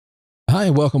Hi,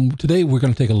 welcome. Today we're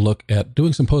going to take a look at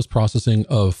doing some post-processing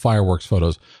of fireworks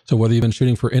photos. So whether you've been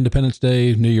shooting for Independence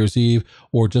Day, New Year's Eve,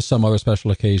 or just some other special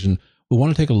occasion, we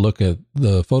want to take a look at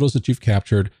the photos that you've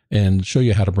captured and show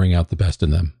you how to bring out the best in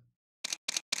them.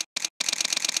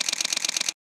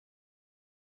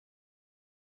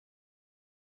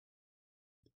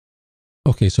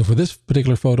 Okay, so for this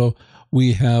particular photo,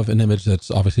 we have an image that's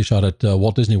obviously shot at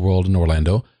Walt Disney World in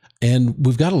Orlando. And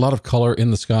we've got a lot of color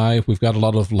in the sky. We've got a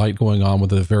lot of light going on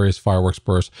with the various fireworks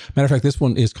bursts. Matter of fact, this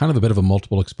one is kind of a bit of a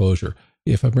multiple exposure.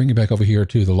 If I bring you back over here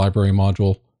to the library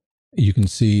module, you can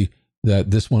see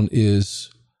that this one is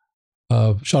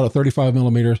shot at 35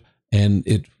 millimeters, and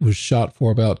it was shot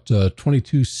for about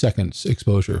 22 seconds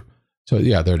exposure. So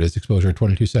yeah, there it is, exposure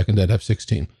 22 seconds at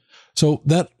f16. So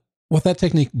what that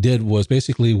technique did was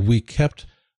basically we kept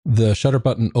the shutter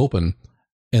button open,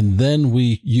 and then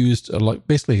we used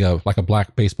basically like a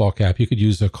black baseball cap. You could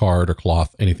use a card or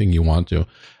cloth, anything you want to.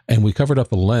 And we covered up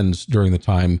the lens during the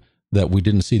time that we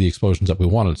didn't see the explosions that we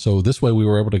wanted. So this way we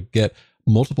were able to get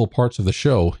multiple parts of the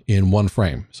show in one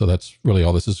frame. So that's really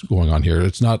all this is going on here.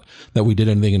 It's not that we did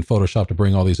anything in Photoshop to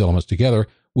bring all these elements together.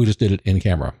 We just did it in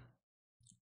camera.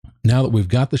 Now that we've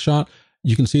got the shot,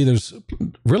 you can see there's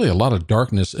really a lot of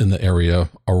darkness in the area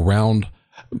around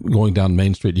going down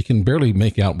Main Street. You can barely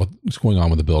make out what's going on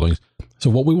with the buildings. So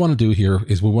what we want to do here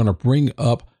is we want to bring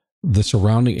up the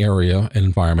surrounding area and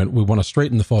environment. We want to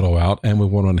straighten the photo out, and we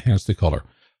want to enhance the color.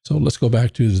 So let's go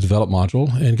back to the Develop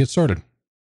module and get started.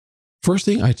 First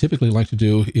thing I typically like to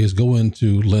do is go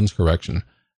into lens correction,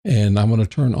 and I'm going to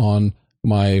turn on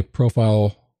my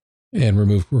profile and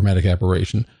remove chromatic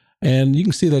aberration. And you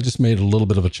can see that I just made a little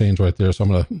bit of a change right there. So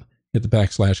I'm going to hit the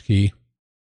backslash key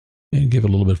and give it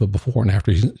a little bit of a before and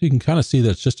after. You can kind of see that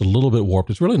it's just a little bit warped.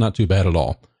 It's really not too bad at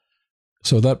all.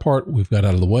 So that part we've got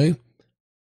out of the way.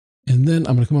 And then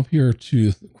I'm going to come up here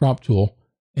to the crop tool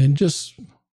and just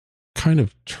kind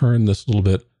of turn this a little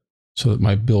bit so that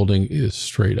my building is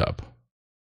straight up.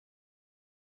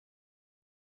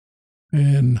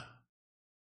 And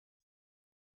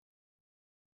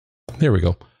there we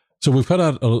go. So we've cut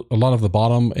out a lot of the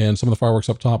bottom and some of the fireworks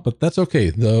up top, but that's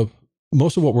okay.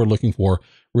 Most of what we're looking for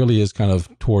really is kind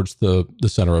of towards the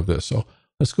center of this. So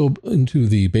let's go into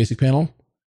the basic panel.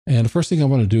 And the first thing I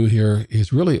want to do here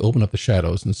is really open up the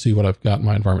shadows and see what I've got in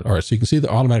my environment. All right, so you can see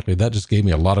that automatically that just gave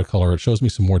me a lot of color. It shows me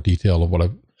some more detail of what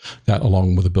I've got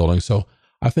along with the building. So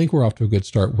I think we're off to a good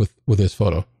start with this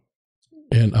photo.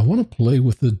 And I want to play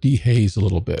with the dehaze a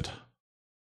little bit,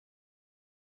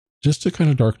 just to kind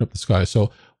of darken up the sky.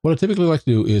 So what I typically like to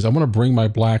do is I want to bring my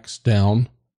blacks down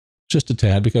just a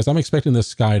tad because I'm expecting this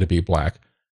sky to be black.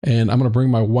 And I'm going to bring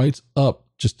my whites up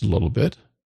just a little bit.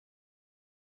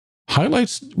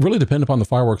 Highlights really depend upon the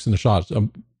fireworks in the shots.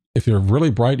 If you're really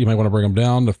bright, you might want to bring them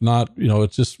down. If not,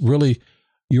 it's just really,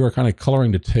 you are kind of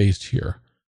coloring to taste here.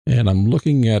 And I'm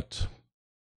looking at,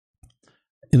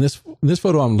 in this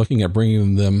photo, I'm looking at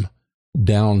bringing them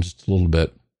down just a little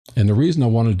bit. And the reason I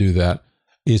want to do that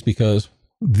is because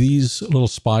these little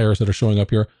spires that are showing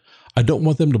up here, I don't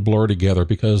want them to blur together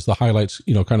because the highlights,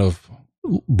 kind of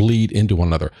bleed into one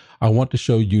another. I want to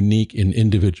show unique and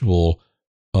individual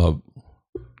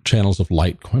channels of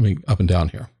light coming up and down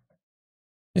here.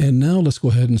 And now let's go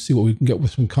ahead and see what we can get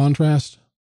with some contrast.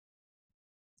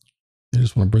 I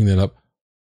just want to bring that up.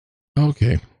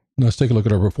 Okay, let's take a look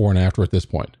at our before and after at this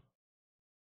point.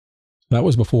 That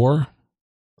was before,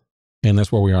 and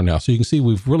that's where we are now. So you can see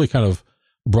we've really kind of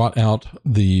brought out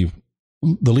the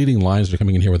leading lines that are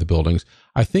coming in here with the buildings.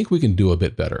 I think we can do a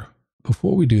bit better.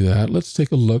 Before we do that, let's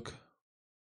take a look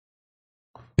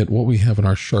at what we have in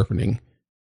our sharpening.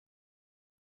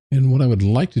 And what I would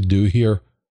like to do here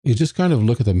is just kind of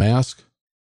look at the mask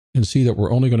and see that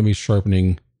we're only going to be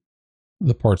sharpening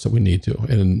the parts that we need to.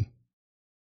 And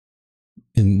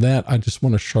in that, I just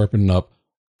want to sharpen up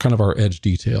kind of our edge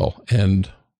detail.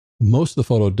 And most of the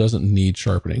photo doesn't need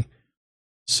sharpening.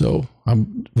 So I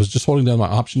was just holding down my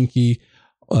Option key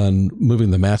and moving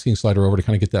the masking slider over to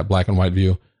kind of get that black and white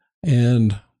view.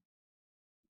 And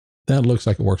that looks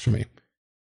like it works for me.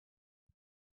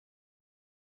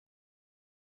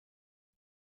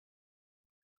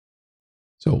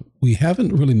 So we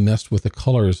haven't really messed with the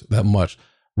colors that much.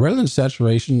 Rather than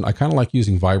saturation, I kind of like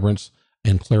using vibrance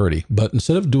and clarity. But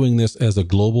instead of doing this as a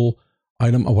global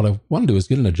item, what I want to do is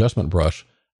get an adjustment brush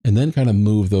and then kind of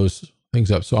move those things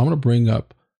up. So I'm going to bring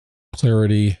up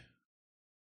clarity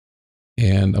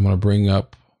and I'm going to bring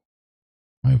up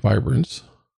my vibrance.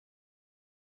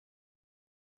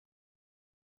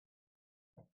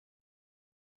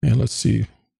 And let's see,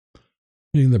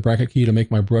 hitting the bracket key to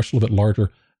make my brush a little bit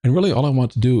larger. And really all I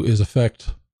want to do is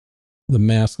affect the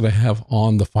mask that I have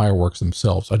on the fireworks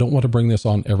themselves. I don't want to bring this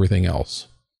on everything else.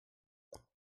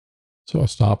 So I'll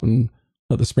stop and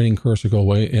let the spinning cursor go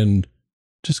away and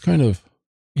just kind of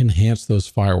enhance those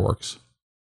fireworks.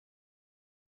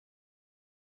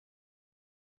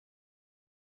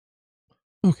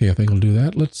 Okay, I think I'll do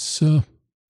that. Let's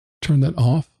turn that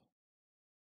off.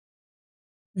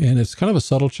 And it's kind of a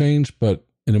subtle change, but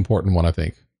an important one, I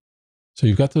think. So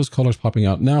you've got those colors popping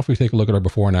out. Now if we take a look at our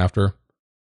before and after.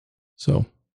 So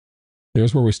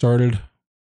there's where we started,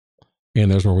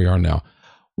 and there's where we are now.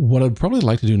 What I'd probably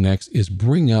like to do next is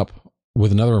bring up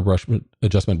with another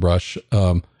adjustment brush,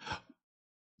 I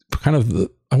want to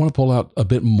pull out a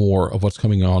bit more of what's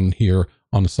coming on here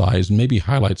on the sides and maybe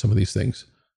highlight some of these things.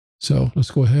 So let's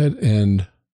go ahead and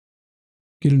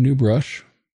get a new brush.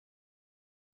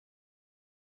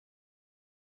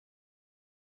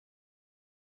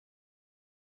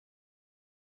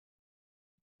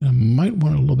 I might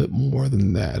want a little bit more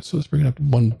than that. So let's bring it up to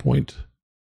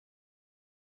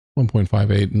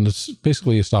 1.58, and it's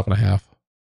basically a stop and a half.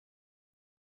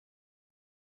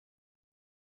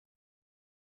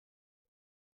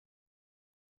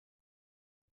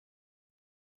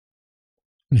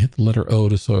 And hit the letter O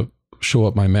to show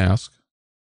up my mask.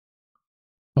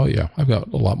 Oh yeah, I've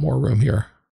got a lot more room here.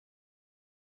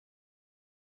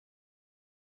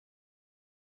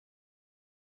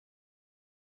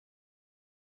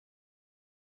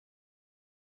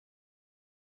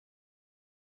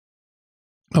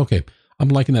 Okay, I'm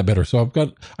liking that better. So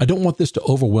I don't want this to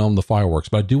overwhelm the fireworks,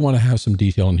 but I do want to have some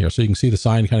detail in here. So you can see the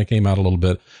sign kind of came out a little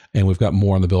bit, and we've got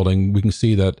more on the building. We can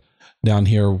see that down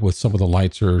here with some of the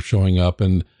lights are showing up,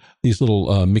 and these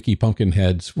little Mickey pumpkin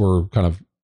heads were kind of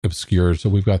obscured. So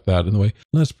we've got that in the way.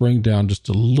 Let's bring down just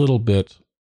a little bit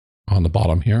on the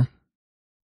bottom here.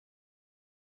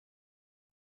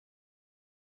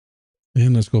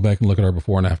 And let's go back and look at our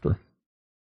before and after.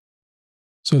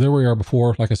 So there we are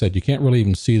before. Like I said, you can't really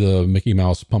even see the Mickey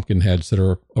Mouse pumpkin heads that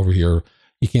are over here.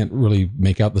 You can't really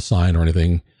make out the sign or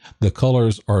anything. The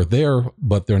colors are there,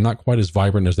 but they're not quite as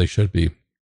vibrant as they should be.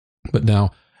 But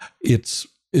now it's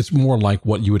more like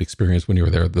what you would experience when you were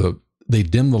there. They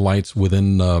dim the lights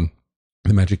within the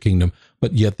Magic Kingdom,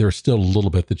 but yet there's still a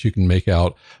little bit that you can make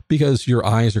out because your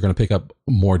eyes are going to pick up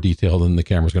more detail than the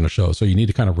camera's going to show. So you need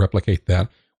to kind of replicate that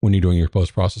when you're doing your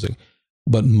post-processing.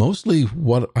 But mostly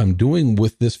what I'm doing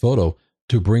with this photo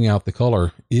to bring out the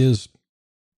color is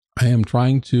I am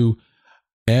trying to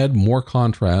add more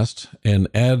contrast and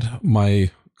add my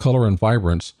color and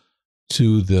vibrance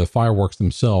to the fireworks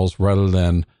themselves rather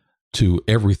than to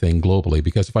everything globally.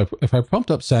 Because if I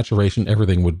pumped up saturation,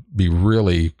 everything would be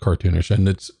really cartoonish, and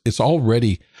it's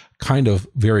already kind of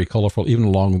very colorful, even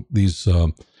along these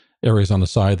areas on the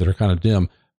side that are kind of dim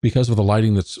because of the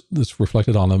lighting that's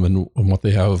reflected on them and what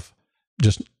they have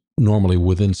just normally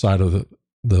within inside of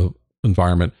the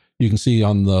environment. You can see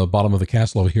on the bottom of the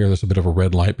castle over here, there's a bit of a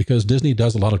red light because Disney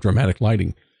does a lot of dramatic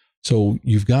lighting. So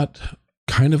you've got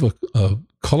kind of a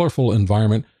colorful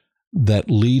environment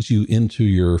that leads you into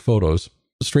your photos.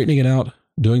 Straightening it out,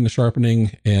 doing the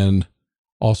sharpening, and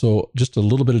also just a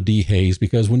little bit of dehaze,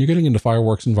 because when you're getting into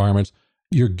fireworks environments,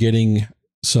 you're getting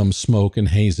some smoke and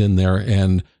haze in there,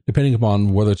 and depending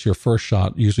upon whether it's your first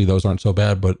shot, usually those aren't so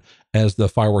bad, but as the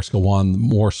fireworks go on,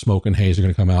 more smoke and haze are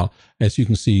going to come out. As you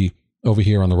can see over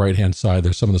here on the right-hand side,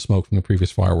 there's some of the smoke from the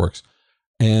previous fireworks.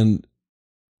 And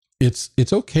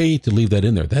it's okay to leave that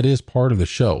in there. That is part of the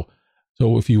show.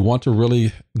 So if you want to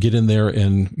really get in there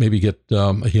and maybe get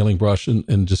a healing brush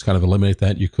and just kind of eliminate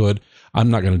that, you could.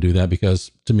 I'm not going to do that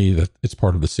because to me, that it's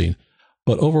part of the scene.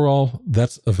 But overall,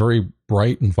 that's a very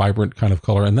bright and vibrant kind of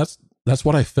color. And that's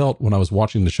what I felt when I was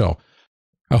watching the show.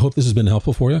 I hope this has been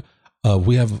helpful for you.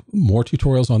 We have more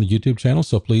tutorials on the YouTube channel,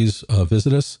 so please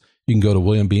visit us. You can go to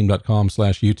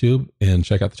williambeem.com/YouTube and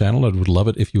check out the channel. I would love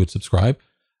it if you would subscribe.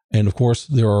 And of course,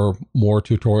 there are more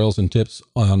tutorials and tips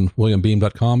on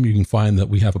williambeem.com. You can find that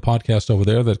we have a podcast over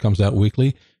there that comes out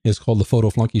weekly. It's called the Photo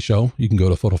Flunky Show. You can go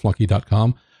to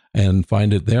photoflunky.com and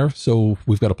find it there. So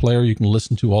we've got a player. You can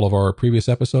listen to all of our previous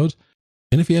episodes.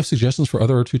 And if you have suggestions for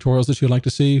other tutorials that you'd like to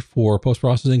see for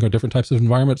post-processing or different types of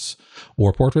environments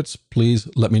or portraits, please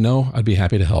let me know. I'd be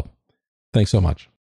happy to help. Thanks so much.